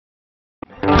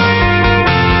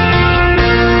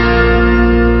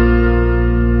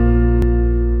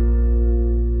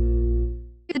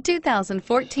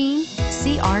2014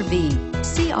 CR-V.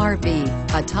 CR-V,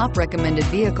 a top recommended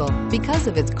vehicle because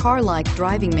of its car-like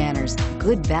driving manners,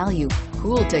 good value,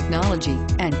 cool technology,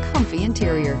 and comfy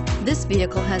interior. This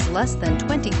vehicle has less than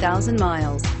 20,000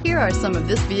 miles. Here are some of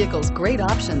this vehicle's great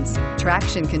options: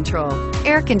 traction control,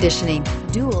 air conditioning,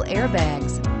 dual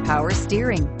airbags, power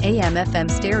steering, AM/FM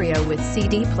stereo with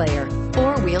CD player,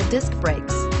 four-wheel disc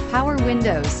brakes, power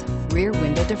windows, rear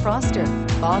window defroster,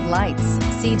 fog lights,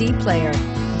 CD player.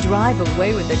 Drive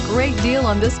away with a great deal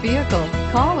on this vehicle.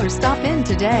 Call or stop in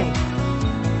today.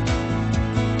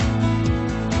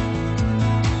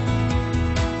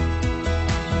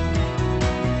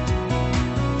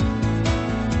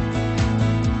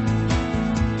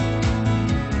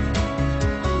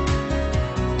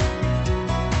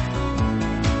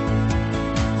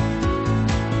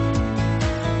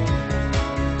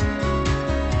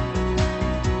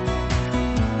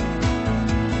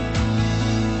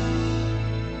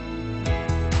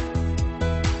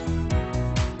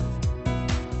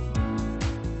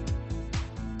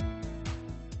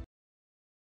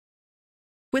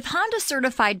 With Honda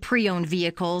certified pre-owned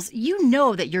vehicles, you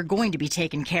know that you're going to be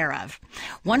taken care of.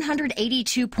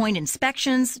 182-point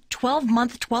inspections,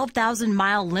 12-month,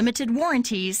 12,000-mile limited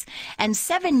warranties, and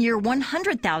 7-year,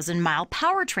 100,000-mile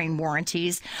powertrain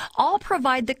warranties all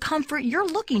provide the comfort you're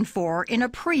looking for in a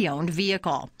pre-owned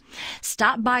vehicle.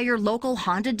 Stop by your local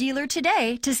Honda dealer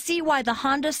today to see why the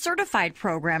Honda certified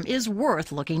program is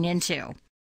worth looking into.